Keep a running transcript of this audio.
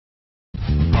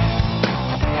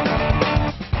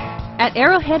At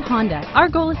Arrowhead Honda, our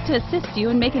goal is to assist you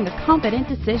in making a confident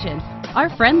decision.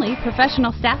 Our friendly,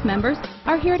 professional staff members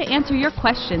are here to answer your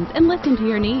questions and listen to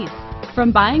your needs.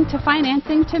 From buying to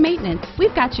financing to maintenance,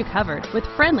 we've got you covered with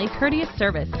friendly, courteous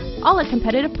service, all at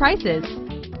competitive prices.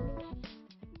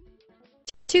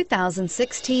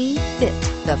 2016 Fit.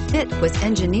 The Fit was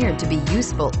engineered to be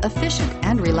useful, efficient,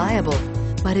 and reliable.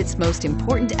 But its most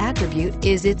important attribute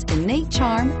is its innate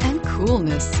charm and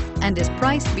coolness, and is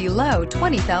priced below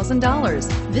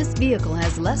 $20,000. This vehicle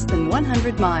has less than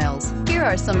 100 miles. Here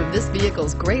are some of this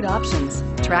vehicle's great options: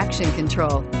 traction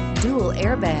control, dual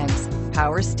airbags,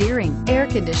 power steering, air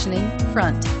conditioning,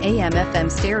 front,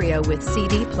 AM/FM stereo with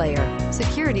CD player,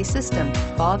 security system,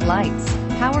 fog lights,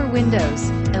 power windows,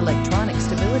 electronic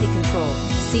stability control,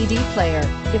 CD player.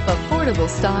 If affordable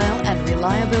style and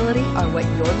reliability are what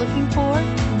you're looking for,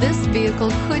 this vehicle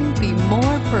couldn't be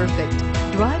more perfect.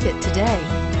 Drive it today.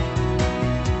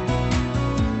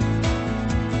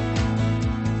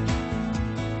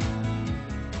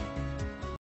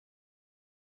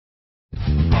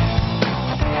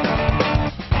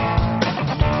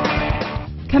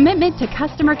 Commitment to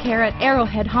customer care at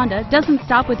Arrowhead Honda doesn't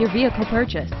stop with your vehicle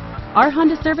purchase. Our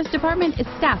Honda service department is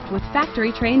staffed with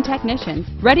factory-trained technicians,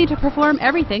 ready to perform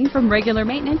everything from regular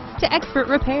maintenance to expert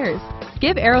repairs.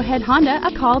 Give Arrowhead Honda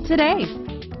a call today.